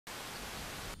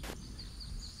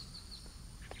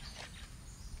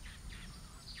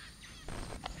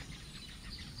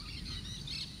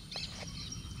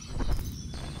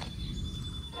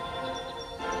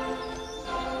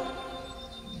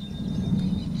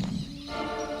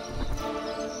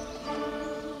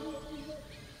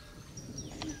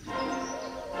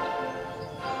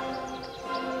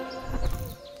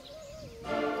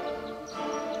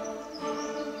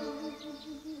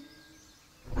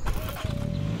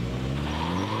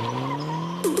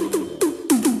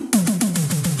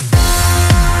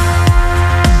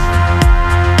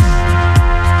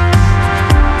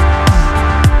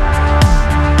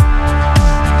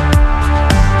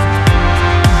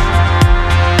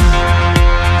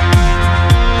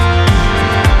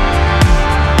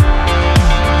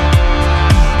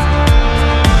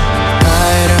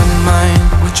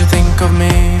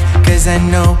I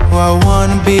know who I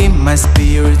wanna be, my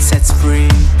spirit sets free.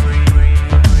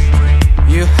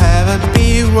 You have a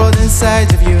big world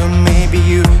inside of you, maybe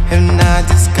you have not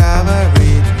discovered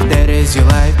it. That is your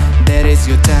life, that is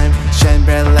your time, shine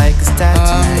bright like a star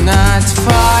tonight. I'm not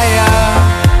fire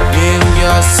in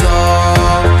your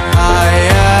soul, I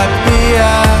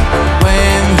appear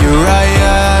when you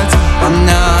riot. I'm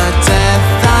not a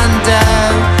thunder,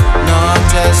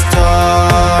 not a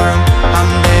storm,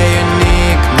 I'm the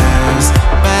uniqueness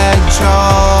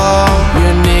patrol.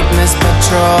 Uniqueness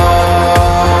patrol.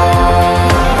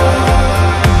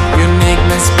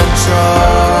 Uniqueness patrol.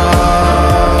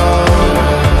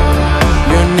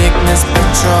 Uniqueness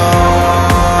patrol.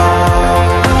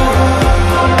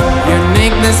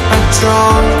 Uniqueness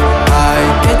patrol. I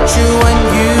hit you when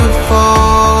you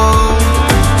fall.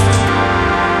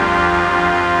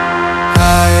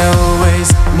 I always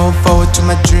move forward to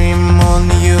my dream,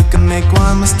 only you can make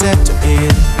one more step to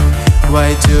it.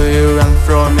 Why do you run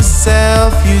from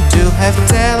yourself? You do have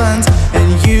talent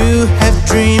and you have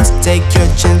dreams. Take your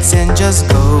chance and just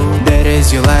go. That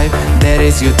is your life, that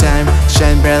is your time,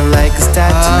 shine bright like a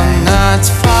star tonight. I'm not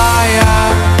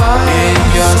fire in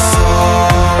your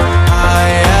soul,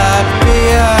 I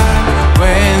appear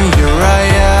when you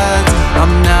riot.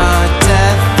 I'm not a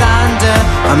thunder,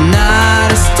 I'm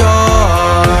not a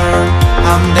storm,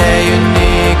 I'm the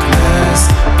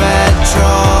uniqueness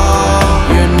patrol.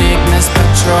 Uniqueness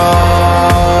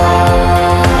patrol.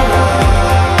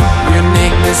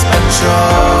 Uniqueness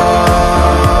patrol.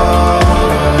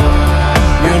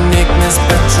 Uniqueness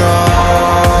patrol.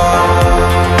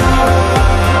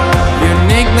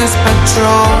 Uniqueness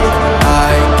patrol.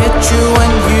 I hit you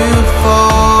when you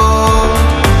fall.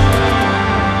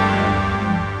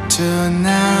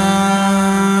 Tonight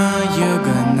you're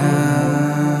gonna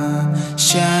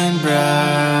shine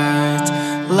bright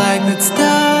like that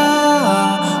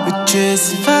star,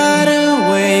 just far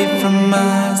away from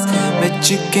us. But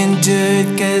you can do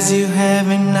it cause you have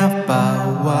enough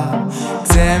power.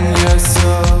 Examine your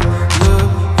soul,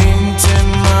 look into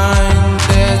mine.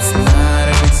 That's not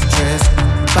a big stress,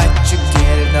 but you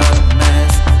get it all a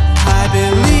mess. I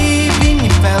believe in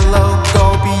you, fellow, go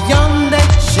beyond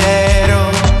that shadow.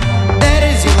 That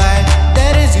is your life,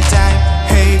 that is your time.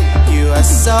 Hey, you are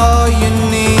so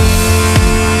unique.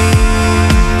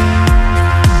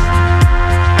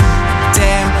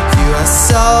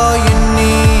 So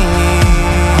unique.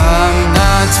 I'm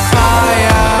not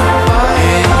fire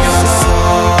in your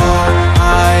soul,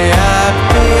 I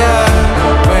appear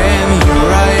when you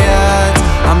riot.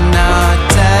 I'm not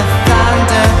a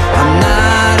thunder, I'm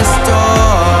not a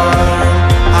storm,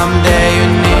 I'm the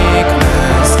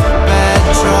uniqueness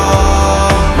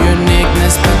patrol.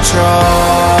 Uniqueness patrol.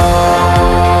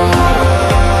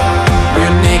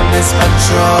 Uniqueness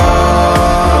patrol.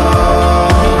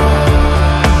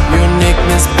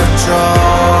 Uniqueness patrol.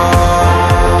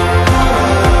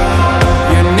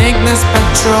 Uniqueness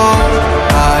patrol.